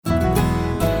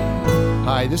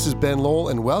Hi, this is Ben Lowell,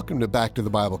 and welcome to Back to the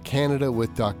Bible Canada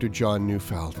with Dr. John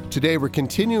Neufeld. Today we're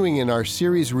continuing in our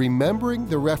series Remembering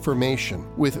the Reformation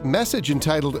with a message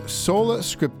entitled Sola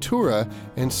Scriptura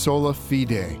and Sola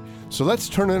Fide. So let's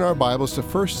turn in our Bibles to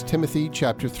 1 Timothy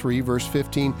chapter 3, verse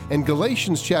 15, and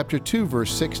Galatians chapter 2,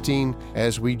 verse 16,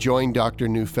 as we join Dr.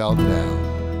 Neufeld now.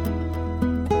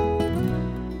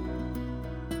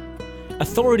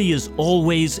 Authority is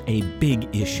always a big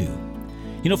issue.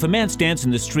 You know, if a man stands in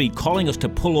the street calling us to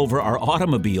pull over our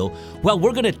automobile, well,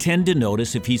 we're going to tend to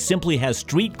notice if he simply has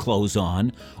street clothes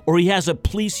on or he has a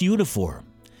police uniform.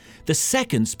 The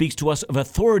second speaks to us of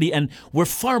authority, and we're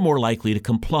far more likely to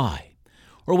comply.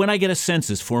 Or when I get a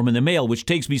census form in the mail, which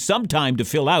takes me some time to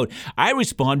fill out, I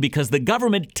respond because the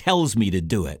government tells me to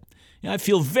do it. I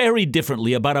feel very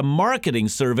differently about a marketing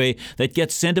survey that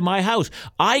gets sent to my house.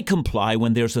 I comply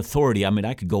when there's authority.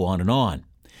 I could go on and on.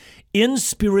 In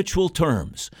spiritual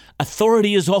terms,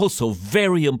 authority is also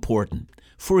very important.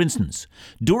 For instance,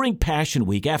 during Passion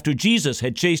Week, after Jesus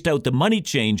had chased out the money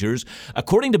changers,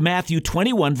 according to Matthew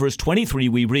 21, verse 23,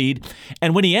 we read,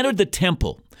 "And when he entered the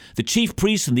temple, the chief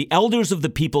priests and the elders of the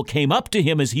people came up to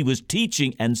him as he was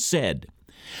teaching and said,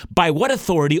 'By what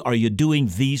authority are you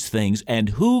doing these things,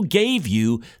 and who gave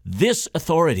you this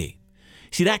authority?'"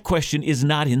 See, that question is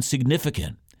not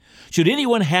insignificant. Should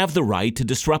anyone have the right to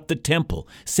disrupt the temple,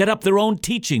 set up their own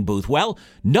teaching booth? Well,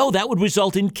 no, that would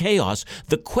result in chaos.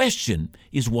 The question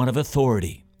is one of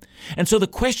authority. And so the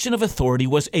question of authority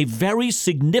was a very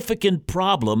significant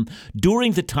problem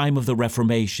during the time of the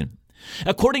Reformation.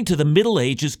 According to the Middle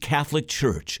Ages Catholic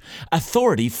Church,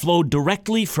 authority flowed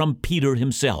directly from Peter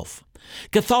himself.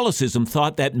 Catholicism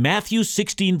thought that Matthew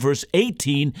 16, verse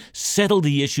 18 settled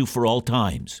the issue for all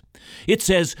times. It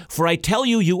says, "For I tell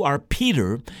you, you are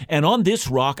Peter, and on this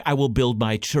rock I will build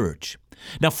my church."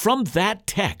 Now, from that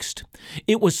text,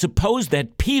 it was supposed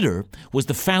that Peter was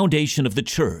the foundation of the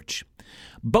church.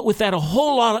 But with that,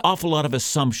 awful lot of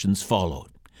assumptions followed.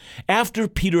 After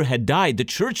Peter had died, the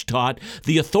church taught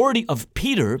the authority of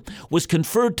Peter was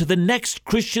conferred to the next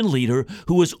Christian leader,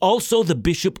 who was also the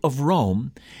Bishop of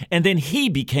Rome, and then he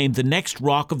became the next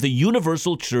rock of the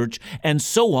universal church, and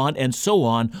so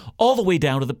on, all the way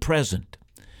down to the present.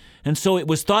 And so it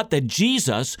was thought that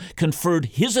Jesus conferred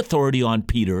his authority on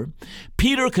Peter,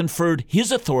 Peter conferred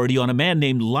his authority on a man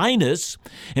named Linus,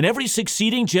 and every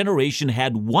succeeding generation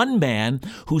had one man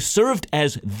who served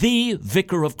as the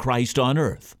vicar of Christ on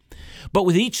earth. But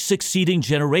with each succeeding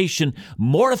generation,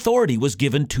 more authority was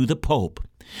given to the Pope.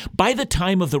 By the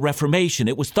time of the Reformation,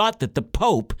 it was thought that the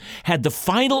Pope had the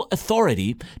final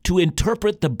authority to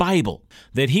interpret the Bible,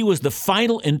 that he was the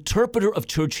final interpreter of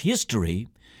church history,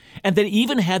 and that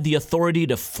even had the authority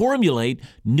to formulate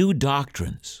new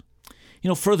doctrines.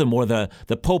 Furthermore, the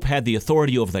Pope had the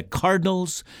authority over the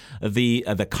cardinals.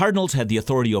 The cardinals had the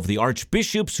authority over the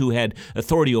archbishops, who had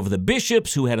authority over the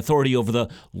bishops, who had authority over the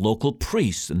local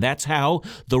priests. And that's how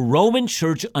the Roman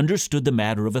Church understood the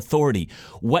matter of authority.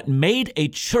 What made a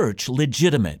church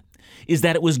legitimate is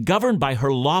that it was governed by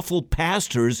her lawful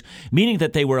pastors, meaning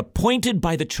that they were appointed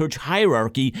by the church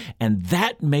hierarchy, and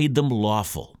that made them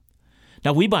lawful.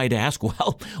 Now, we might ask,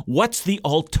 well, what's the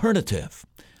alternative?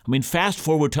 Fast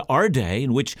forward to our day,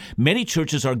 in which many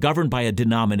churches are governed by a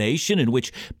denomination, in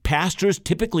which pastors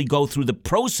typically go through the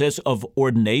process of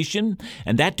ordination,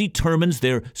 and that determines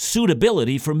their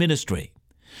suitability for ministry.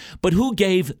 But who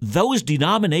gave those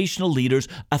denominational leaders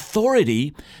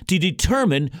authority to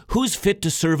determine who's fit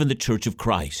to serve in the Church of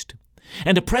Christ?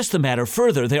 And to press the matter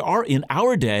further, there are in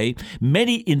our day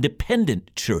many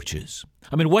independent churches.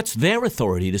 What's their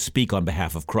authority to speak on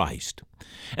behalf of Christ?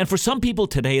 And for some people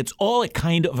today, it's all a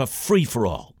kind of a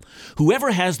free-for-all.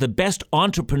 Whoever has the best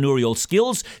entrepreneurial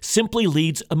skills simply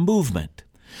leads a movement.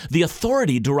 The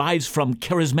authority derives from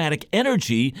charismatic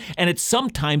energy, and it's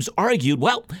sometimes argued,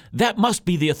 well, that must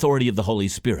be the authority of the Holy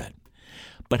Spirit.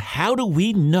 But how do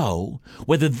we know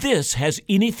whether this has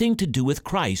anything to do with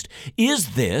Christ?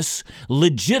 Is this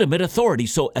legitimate authority?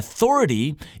 So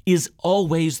authority is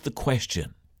always the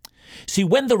question. See,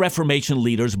 when the Reformation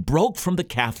leaders broke from the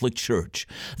Catholic Church,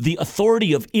 the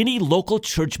authority of any local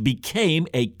church became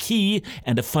a key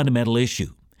and a fundamental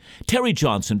issue. Terry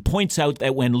Johnson points out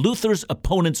that when Luther's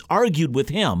opponents argued with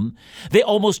him, they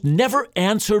almost never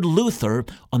answered Luther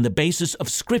on the basis of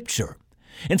Scripture.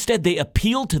 Instead, they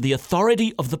appealed to the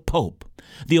authority of the Pope,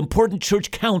 the important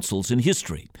church councils in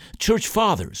history, church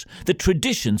fathers, the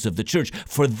traditions of the church.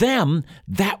 For them,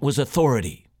 that was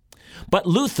authority. But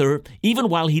Luther, even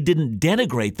while he didn't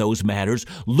denigrate those matters,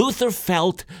 Luther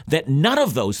felt that none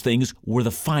of those things were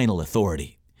the final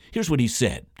authority. Here's what he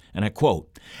said. And I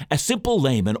quote, "A simple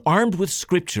layman armed with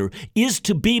Scripture is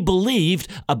to be believed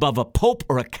above a pope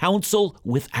or a council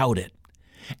without it."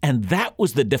 And that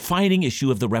was the defining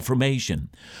issue of the Reformation.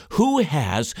 Who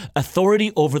has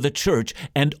authority over the church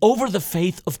and over the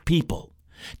faith of people?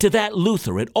 To that,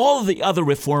 Luther and all the other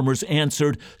reformers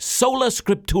answered, sola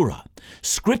scriptura.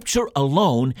 Scripture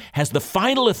alone has the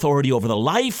final authority over the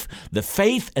life, the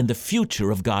faith, and the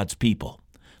future of God's people.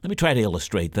 Let me try to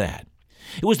illustrate that.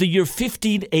 It was the year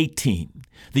 1518,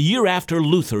 the year after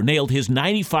Luther nailed his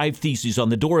 95 Theses on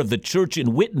the door of the church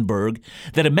in Wittenberg,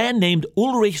 that a man named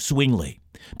Ulrich Zwingli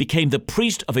became the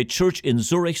priest of a church in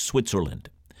Zurich, Switzerland.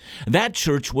 That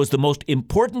church was the most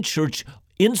important church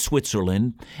in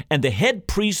Switzerland, and the head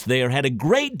priest there had a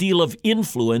great deal of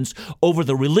influence over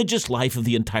the religious life of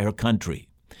the entire country.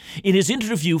 In his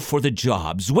interview for the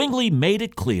job, Zwingli made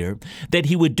it clear that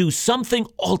he would do something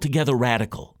altogether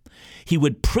radical. He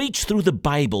would preach through the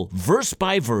Bible, verse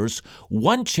by verse,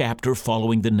 one chapter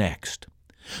following the next.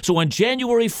 So on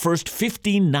January 1st,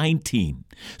 1519,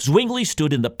 Zwingli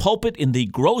stood in the pulpit in the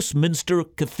Grossmünster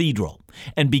Cathedral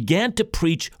and began to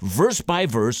preach verse by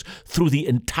verse through the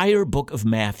entire book of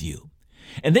Matthew.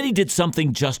 And then he did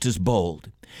something just as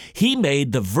bold. He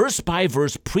made the verse by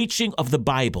verse preaching of the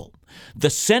Bible the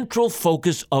central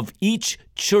focus of each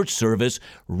church service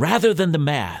rather than the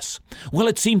Mass. Well,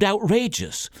 it seemed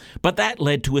outrageous, but that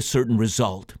led to a certain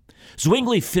result.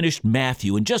 Zwingli finished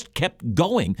Matthew and just kept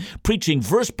going, preaching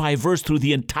verse by verse through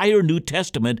the entire New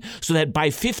Testament, so that by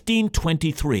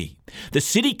 1523, the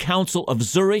city council of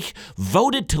Zurich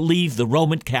voted to leave the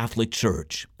Roman Catholic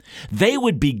Church. They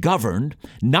would be governed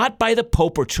not by the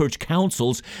Pope or church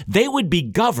councils, they would be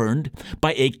governed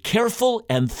by a careful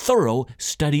and thorough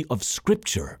study of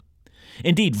Scripture.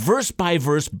 Indeed,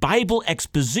 verse-by-verse Bible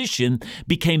exposition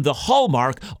became the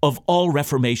hallmark of all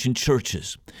Reformation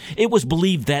churches. It was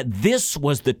believed that this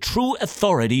was the true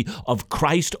authority of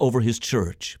Christ over his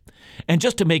church. And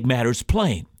just to make matters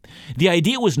plain, the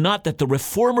idea was not that the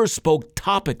Reformers spoke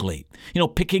topically,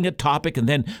 picking a topic and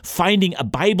then finding a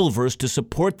Bible verse to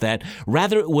support that.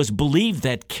 Rather, it was believed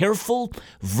that careful,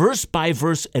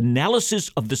 verse-by-verse analysis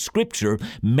of the Scripture,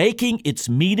 making its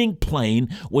meaning plain,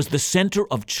 was the center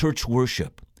of church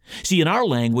worship. See, in our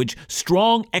language,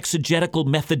 strong exegetical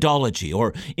methodology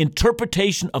or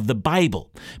interpretation of the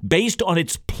Bible based on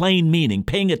its plain meaning,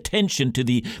 paying attention to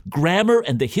the grammar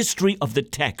and the history of the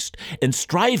text, and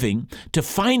striving to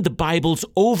find the Bible's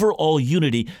overall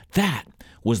unity, that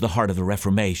was the heart of the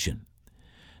Reformation.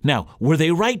 Now, were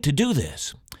they right to do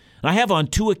this? I have on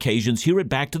 2 occasions here at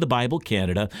Back to the Bible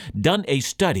Canada done a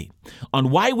study on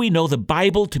why we know the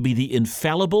Bible to be the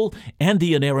infallible and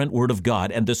the inerrant Word of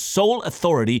God and the sole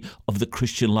authority of the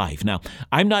Christian life. Now,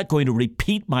 I'm not going to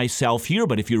repeat myself here,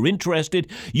 but if you're interested,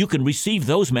 you can receive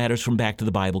those matters from Back to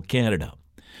the Bible Canada.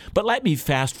 But let me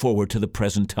fast forward to the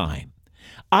present time.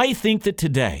 I think that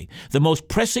today the most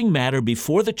pressing matter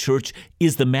before the church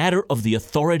is the matter of the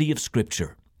authority of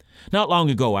Scripture. Not long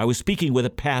ago, I was speaking with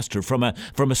a pastor from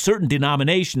a certain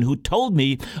denomination who told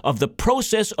me of the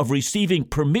process of receiving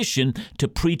permission to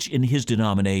preach in his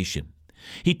denomination.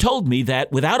 He told me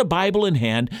that without a Bible in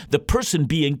hand, the person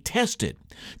being tested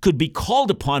could be called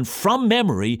upon from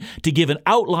memory to give an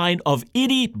outline of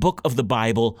any book of the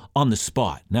Bible on the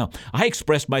spot. Now, I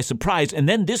expressed my surprise, and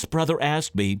then this brother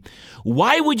asked me,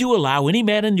 "Why would you allow any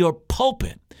man in your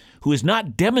pulpit who has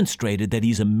not demonstrated that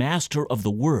he's a master of the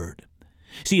Word?"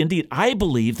 See, indeed, I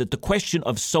believe that the question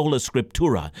of sola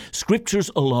scriptura,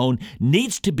 Scriptures alone,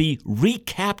 needs to be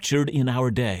recaptured in our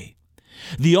day.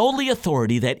 The only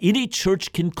authority that any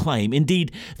church can claim,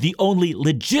 indeed, the only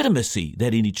legitimacy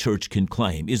that any church can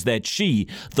claim, is that she,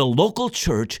 the local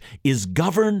church, is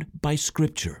governed by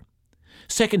Scripture.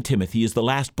 2 Timothy is the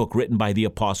last book written by the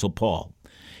Apostle Paul.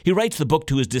 He writes the book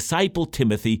to his disciple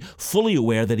Timothy, fully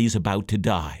aware that he's about to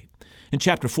die. In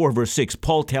chapter 4, verse 6,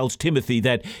 Paul tells Timothy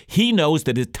that he knows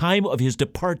that the time of his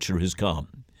departure has come.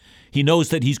 He knows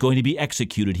that he's going to be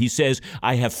executed. He says,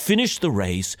 "I have finished the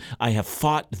race. I have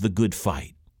fought the good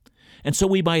fight." And so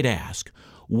we might ask,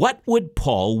 what would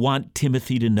Paul want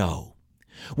Timothy to know?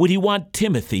 Would he want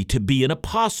Timothy to be an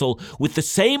apostle with the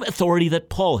same authority that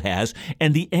Paul has?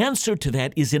 And the answer to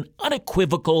that is an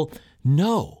unequivocal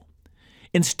no.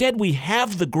 Instead, we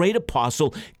have the great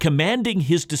apostle commanding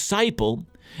his disciple.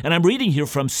 And I'm reading here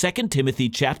from 2 Timothy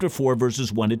chapter 4,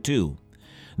 verses 1 to 2.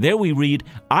 There we read,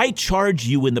 "I charge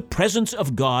you in the presence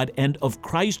of God and of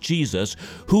Christ Jesus,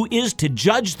 who is to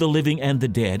judge the living and the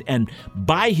dead, and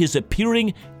by his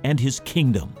appearing and his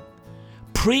kingdom.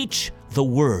 Preach the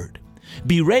word.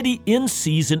 Be ready in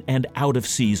season and out of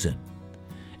season."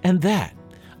 And that,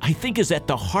 I think, is at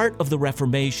the heart of the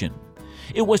Reformation.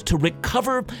 It was to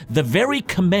recover the very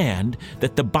command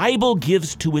that the Bible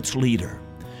gives to its leader.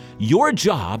 Your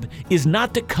job is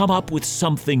not to come up with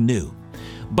something new,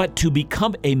 but to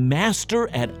become a master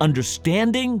at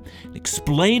understanding,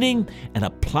 explaining, and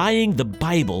applying the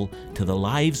Bible to the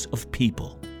lives of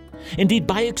people. Indeed,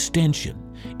 by extension,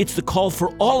 it's the call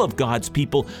for all of God's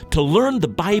people to learn the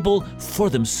Bible for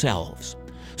themselves.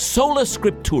 Sola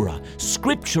Scriptura,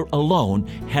 Scripture alone,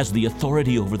 has the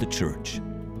authority over the church.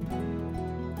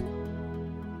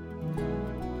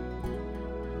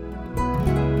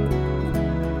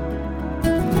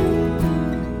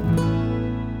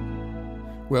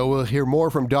 Well, we'll hear more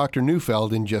from Dr.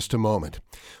 Neufeld in just a moment.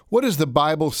 What does the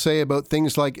Bible say about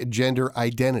things like gender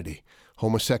identity,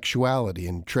 homosexuality,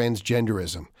 and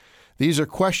transgenderism? These are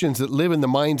questions that live in the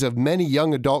minds of many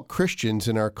young adult Christians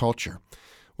in our culture.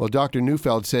 Well, Dr.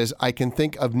 Neufeld says, I can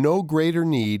think of no greater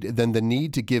need than the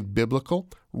need to give biblical,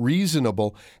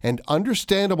 reasonable, and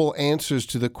understandable answers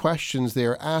to the questions they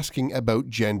are asking about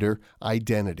gender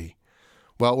identity.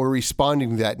 Well, we're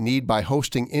responding to that need by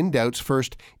hosting InDoubt's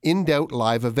first InDoubt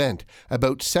Live event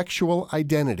about sexual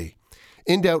identity.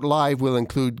 InDoubt Live will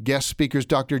include guest speakers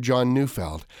Dr. John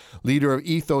Neufeld, leader of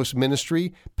Ethos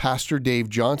Ministry, Pastor Dave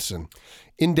Johnson,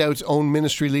 InDoubt's own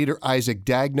ministry leader Isaac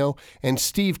Dagno, and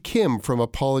Steve Kim from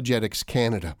Apologetics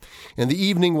Canada. And the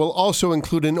evening will also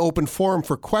include an open forum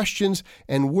for questions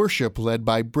and worship led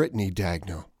by Brittany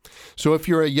Dagno. So if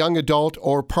you're a young adult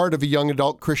or part of a young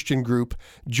adult Christian group,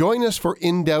 join us for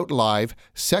InDoubt Live,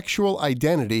 Sexual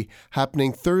Identity,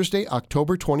 happening Thursday,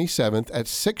 October 27th at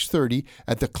 6:30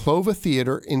 at the Clova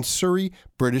Theatre in Surrey,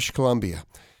 British Columbia.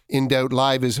 InDoubt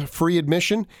Live is free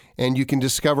admission, and you can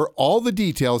discover all the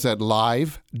details at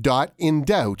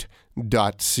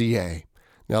live.indoubt.ca.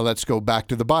 Now let's go back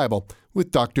to the Bible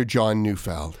with Dr. John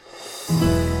Neufeld.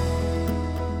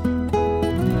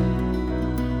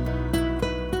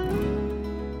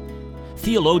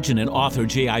 Theologian and author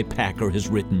J.I. Packer has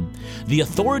written, "The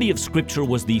authority of Scripture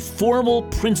was the formal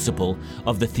principle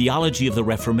of the theology of the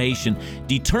Reformation,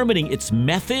 determining its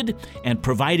method and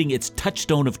providing its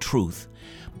touchstone of truth.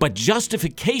 But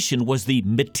justification was the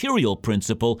material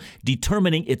principle,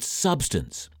 determining its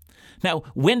substance." Now,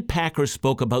 when Packer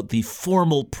spoke about the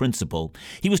formal principle,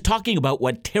 he was talking about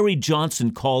what Terry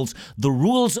Johnson calls the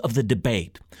rules of the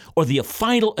debate, or the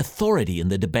final authority in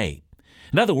the debate.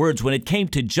 In other words, when it came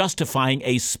to justifying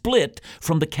a split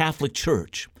from the Catholic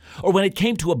Church, or when it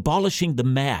came to abolishing the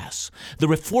Mass, the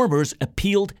Reformers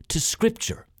appealed to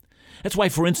Scripture. That's why,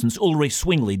 for instance, Ulrich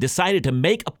Zwingli decided to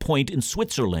make a point in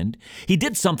Switzerland. He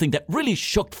did something that really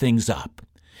shook things up.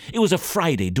 It was a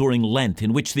Friday during Lent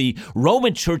in which the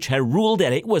Roman Church had ruled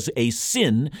that it was a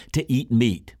sin to eat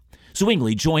meat.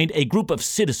 Zwingli joined a group of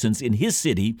citizens in his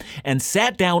city and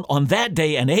sat down on that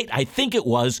day and ate, I think it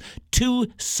was, 2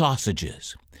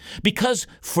 sausages. Because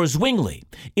for Zwingli,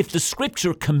 if the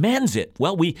Scripture commands it,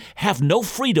 well, we have no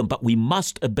freedom, but we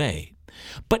must obey.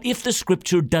 But if the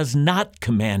Scripture does not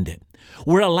command it,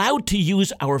 we're allowed to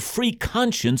use our free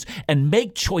conscience and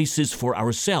make choices for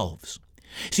ourselves.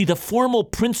 See, the formal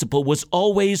principle was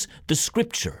always the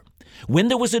Scripture. When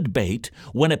there was a debate,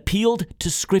 one appealed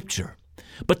to Scripture.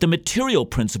 But the material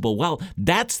principle, well,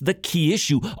 that's the key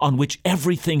issue on which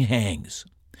everything hangs.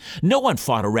 No one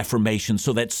fought a Reformation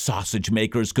so that sausage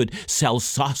makers could sell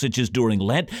sausages during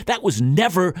Lent. That was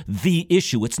never the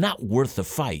issue. It's not worth the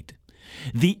fight.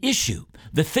 The issue,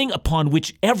 the thing upon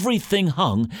which everything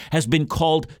hung, has been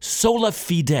called sola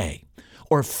fide,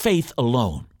 or faith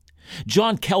alone.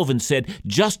 John Calvin said,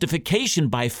 justification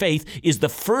by faith is the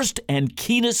first and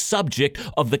keenest subject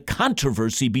of the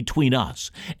controversy between us.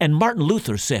 And Martin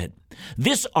Luther said,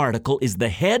 this article is the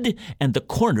head and the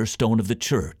cornerstone of the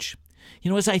church.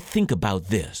 You know, as I think about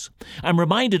this, I'm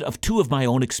reminded of 2 of my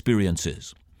own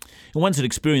experiences. One's an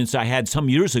experience I had some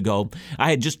years ago. I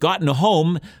had just gotten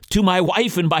home to my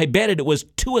wife in my bed, and it was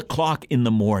 2:00 in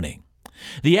the morning.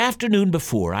 The afternoon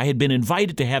before, I had been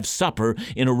invited to have supper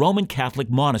in a Roman Catholic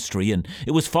monastery, and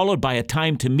it was followed by a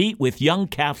time to meet with young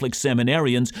Catholic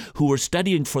seminarians who were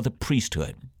studying for the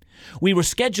priesthood. We were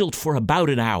scheduled for about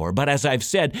an hour, but as I've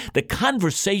said, the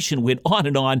conversation went on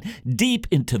and on deep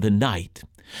into the night.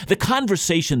 The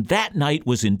conversation that night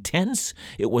was intense,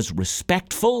 it was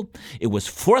respectful, it was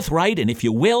forthright, and if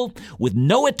you will, with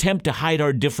no attempt to hide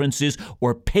our differences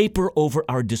or paper over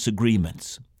our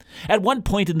disagreements. At one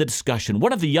point in the discussion,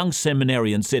 one of the young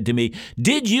seminarians said to me,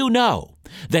 "Did you know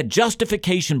that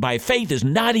justification by faith is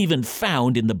not even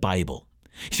found in the Bible?"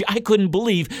 See, I couldn't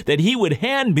believe that he would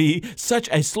hand me such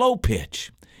a slow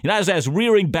pitch. And as I was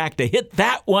rearing back to hit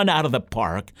that one out of the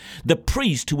park, the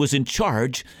priest who was in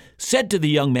charge said to the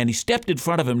young man, he stepped in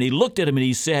front of him and he looked at him and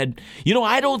he said,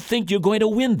 I don't think you're going to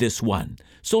win this one,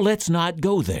 so let's not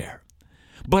go there.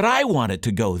 But I wanted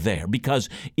to go there because,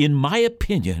 in my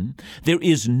opinion, there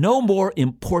is no more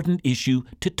important issue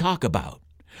to talk about.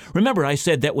 Remember, I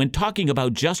said that when talking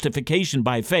about justification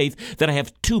by faith, that I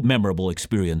have two memorable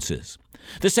experiences.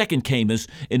 The second came as,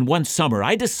 in one summer,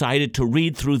 I decided to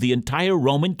read through the entire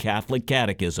Roman Catholic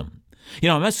Catechism.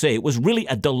 I must say, it was really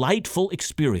a delightful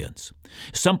experience.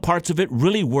 Some parts of it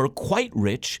really were quite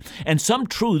rich, and some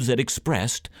truths it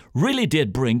expressed really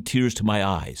did bring tears to my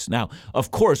eyes. Now, of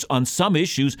course, on some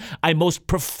issues, I most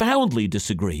profoundly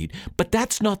disagreed, but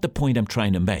that's not the point I'm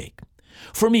trying to make.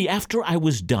 For me, after I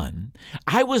was done,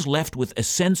 I was left with a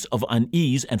sense of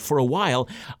unease, and for a while,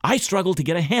 I struggled to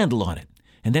get a handle on it.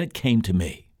 And then it came to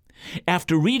me.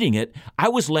 After reading it, I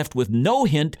was left with no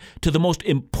hint to the most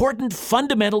important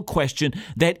fundamental question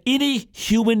that any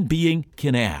human being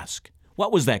can ask.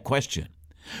 What was that question?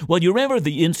 Well, you remember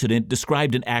the incident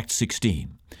described in Acts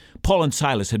 16. Paul and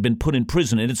Silas had been put in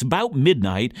prison, and it's about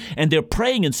midnight, and they're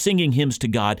praying and singing hymns to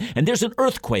God, and there's an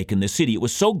earthquake in the city. It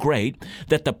was so great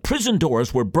that the prison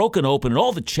doors were broken open, and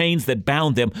all the chains that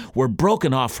bound them were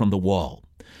broken off from the wall.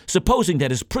 Supposing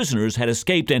that his prisoners had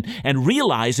escaped and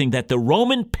realizing that the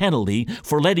Roman penalty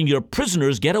for letting your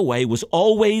prisoners get away was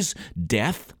always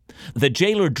death, the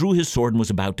jailer drew his sword and was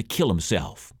about to kill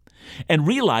himself. And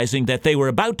realizing that they were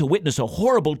about to witness a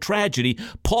horrible tragedy,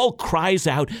 Paul cries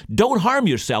out, "Don't harm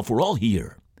yourself, we're all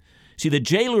here." See, the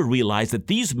jailer realized that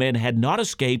these men had not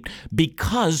escaped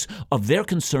because of their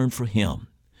concern for him.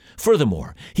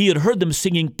 Furthermore, he had heard them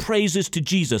singing praises to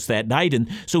Jesus that night, and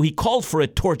so he called for a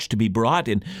torch to be brought,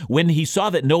 and when he saw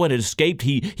that no one had escaped,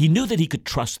 he knew that he could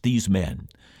trust these men.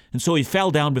 And so he fell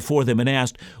down before them and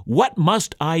asked, "What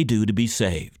must I do to be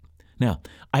saved?" Now,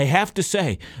 I have to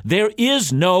say, there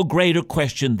is no greater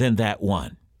question than that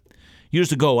one.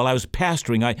 Years ago, while I was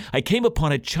pastoring, I came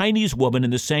upon a Chinese woman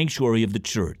in the sanctuary of the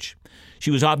church.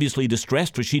 She was obviously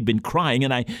distressed, for she'd been crying,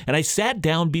 and I sat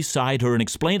down beside her and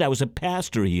explained I was a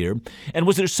pastor here, and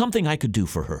was there something I could do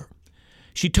for her?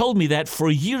 She told me that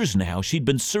for years now she'd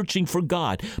been searching for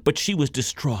God, but she was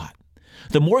distraught.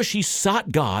 The more she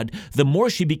sought God, the more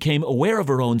she became aware of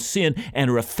her own sin and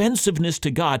her offensiveness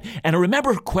to God. And I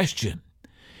remember her question,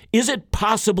 is it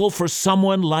possible for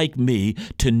someone like me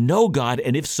to know God?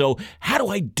 And if so, how do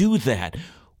I do that?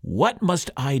 What must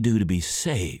I do to be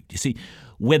saved? You see,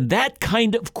 when that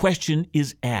kind of question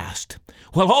is asked,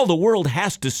 well, all the world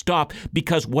has to stop,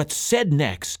 because what's said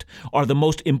next are the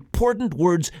most important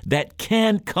words that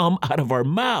can come out of our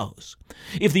mouths.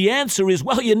 If the answer is,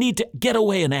 well, you need to get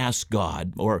away and ask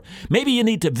God, or maybe you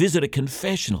need to visit a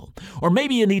confessional, or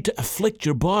maybe you need to afflict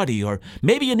your body, or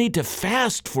maybe you need to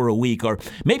fast for a week, or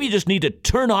maybe you just need to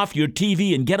turn off your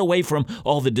TV and get away from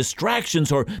all the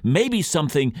distractions, or maybe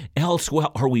something else,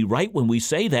 well, are we right when we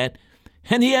say that?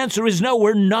 And the answer is no,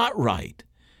 we're not right.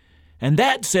 And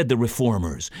that, said the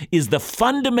reformers, is the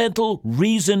fundamental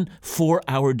reason for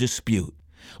our dispute.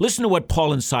 Listen to what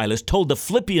Paul and Silas told the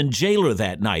Philippian jailer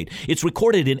that night. It's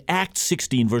recorded in Acts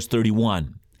 16, verse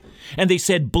 31. And they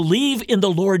said, "Believe in the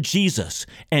Lord Jesus,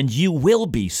 and you will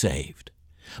be saved."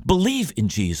 Believe in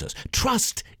Jesus.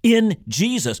 Trust in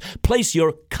Jesus. Place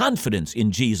your confidence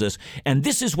in Jesus. And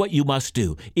this is what you must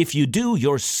do. If you do,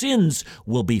 your sins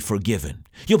will be forgiven.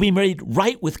 You'll be made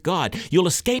right with God. You'll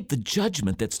escape the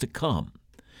judgment that's to come.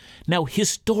 Now,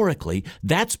 historically,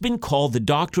 that's been called the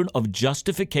doctrine of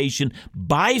justification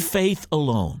by faith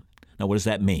alone. Now, what does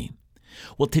that mean?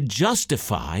 Well, to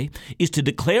justify is to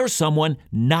declare someone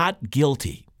not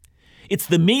guilty. It's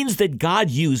the means that God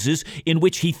uses in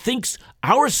which he thinks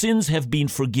our sins have been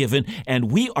forgiven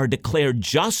and we are declared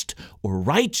just or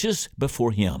righteous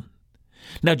before him.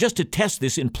 Now, just to test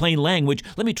this in plain language,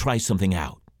 let me try something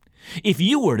out. If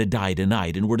you were to die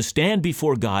tonight and were to stand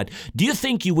before God, do you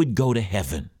think you would go to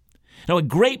heaven? Now, a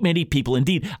great many people,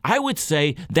 indeed, I would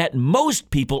say that most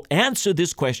people answer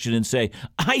this question and say,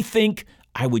 I think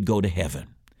I would go to heaven.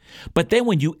 But then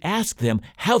when you ask them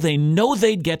how they know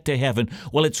they'd get to heaven,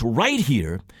 well, it's right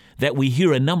here that we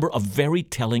hear a number of very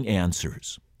telling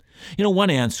answers. One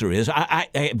answer is, I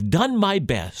have done my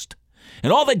best.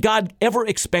 And all that God ever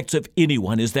expects of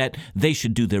anyone is that they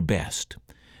should do their best.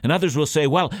 And others will say,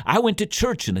 well, I went to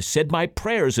church and I said my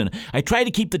prayers and I try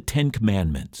to keep the 10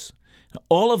 Commandments.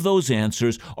 All of those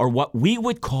answers are what we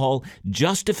would call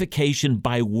justification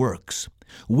by works.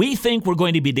 We think we're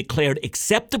going to be declared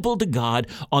acceptable to God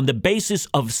on the basis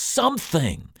of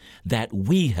something that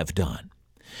we have done.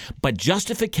 But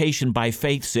justification by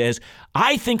faith says,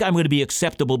 I think I'm going to be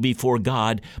acceptable before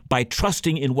God by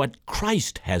trusting in what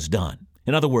Christ has done.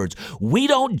 In other words, we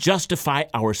don't justify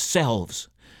ourselves.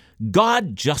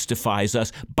 God justifies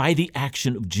us by the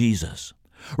action of Jesus.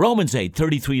 Romans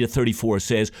 8:33-34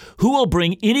 says, "Who will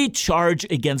bring any charge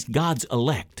against God's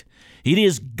elect? It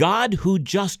is God who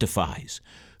justifies.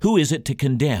 Who is it to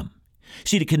condemn?"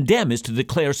 See, to condemn is to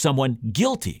declare someone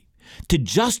guilty. To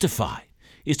justify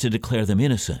is to declare them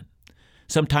innocent.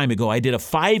 Some time ago, I did a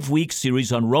 5-week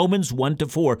series on Romans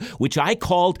 1-4, which I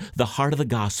called The Heart of the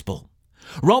Gospel.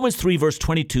 Romans 3 verse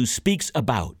 22 speaks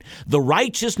about the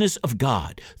righteousness of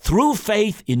God through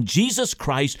faith in Jesus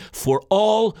Christ for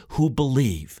all who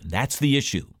believe. That's the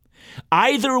issue.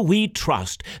 Either we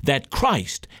trust that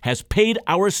Christ has paid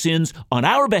our sins on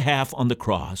our behalf on the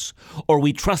cross, or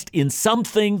we trust in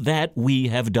something that we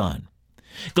have done.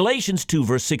 Galatians 2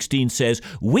 verse 16 says,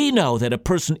 "We know that a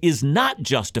person is not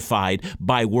justified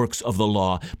by works of the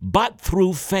law, but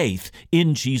through faith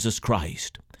in Jesus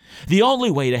Christ." The only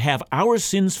way to have our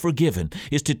sins forgiven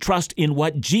is to trust in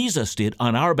what Jesus did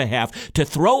on our behalf, to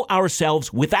throw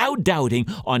ourselves without doubting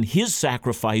on His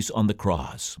sacrifice on the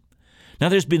cross. Now,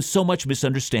 there's been so much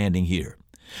misunderstanding here.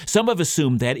 Some have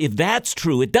assumed that if that's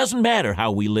true, it doesn't matter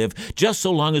how we live, just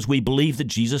so long as we believe that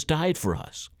Jesus died for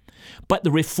us. But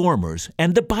the Reformers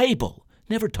and the Bible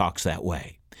never talks that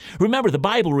way. Remember, the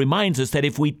Bible reminds us that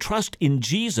if we trust in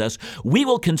Jesus, we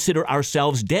will consider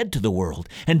ourselves dead to the world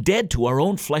and dead to our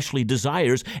own fleshly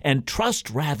desires and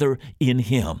trust rather in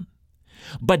Him.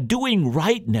 But doing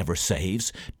right never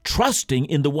saves. Trusting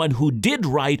in the one who did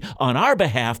right on our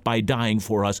behalf by dying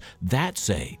for us, that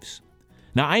saves.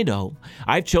 Now, I know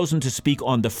I've chosen to speak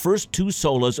on the first 2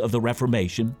 solas of the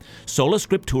Reformation, Sola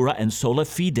Scriptura and Sola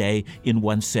Fide, in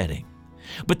one setting.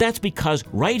 But that's because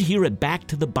right here at Back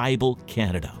to the Bible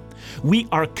Canada, we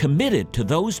are committed to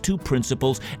those 2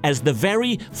 principles as the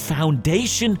very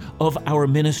foundation of our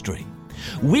ministry.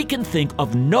 We can think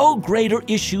of no greater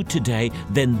issue today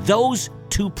than those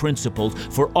 2 principles,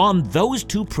 for on those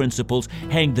 2 principles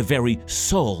hang the very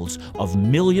souls of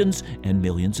millions and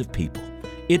millions of people.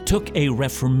 It took a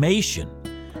Reformation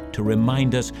to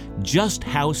remind us just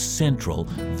how central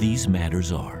these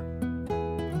matters are.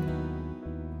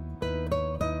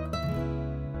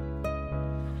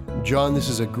 John, this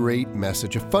is a great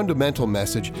message, a fundamental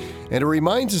message, and it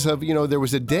reminds us of, there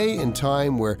was a day and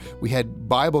time where we had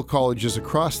Bible colleges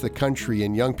across the country,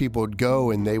 and young people would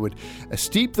go and they would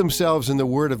steep themselves in the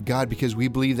Word of God because we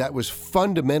believe that was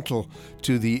fundamental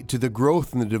to the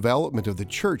growth and the development of the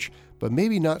church, but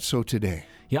maybe not so today.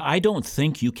 Yeah, I don't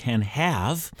think you can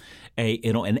have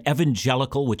an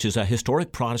evangelical, which is a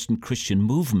historic Protestant Christian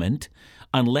movement,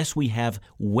 unless we have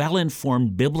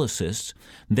well-informed biblicists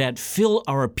that fill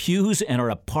our pews and are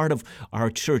a part of our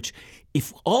church.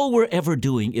 If all we're ever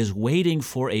doing is waiting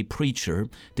for a preacher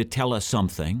to tell us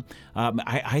something,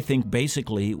 I think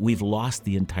basically we've lost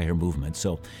the entire movement.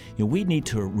 So we need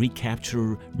to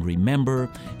recapture, remember,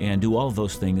 and do all of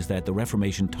those things that the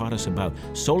Reformation taught us about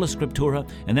Sola Scriptura,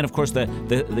 and then of course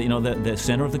the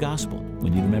center of the gospel. We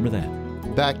need to remember that.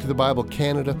 Back to the Bible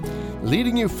Canada,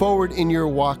 leading you forward in your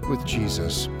walk with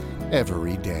Jesus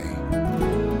every day.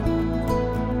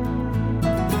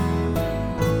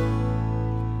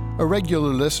 A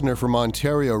regular listener from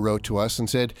Ontario wrote to us and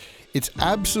said, "It's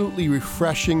absolutely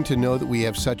refreshing to know that we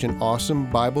have such an awesome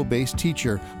Bible-based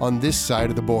teacher on this side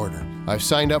of the border. I've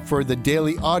signed up for the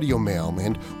daily audio mail,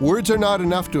 and words are not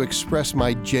enough to express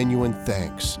my genuine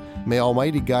thanks. May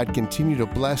Almighty God continue to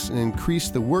bless and increase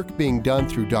the work being done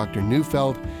through Dr.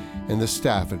 Neufeld and the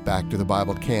staff at Back to the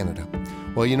Bible Canada."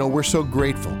 Well, we're so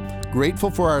grateful.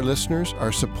 Grateful for our listeners,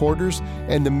 our supporters,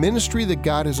 and the ministry that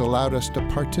God has allowed us to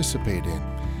participate in.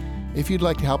 If you'd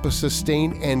like to help us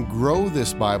sustain and grow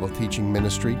this Bible teaching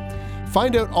ministry,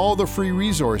 find out all the free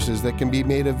resources that can be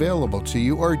made available to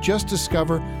you, or just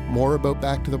discover more about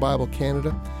Back to the Bible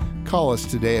Canada, call us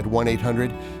today at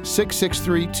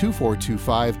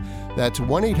 1-800-663-2425. That's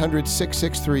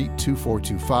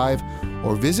 1-800-663-2425,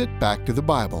 or visit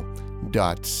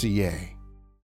backtothebible.ca.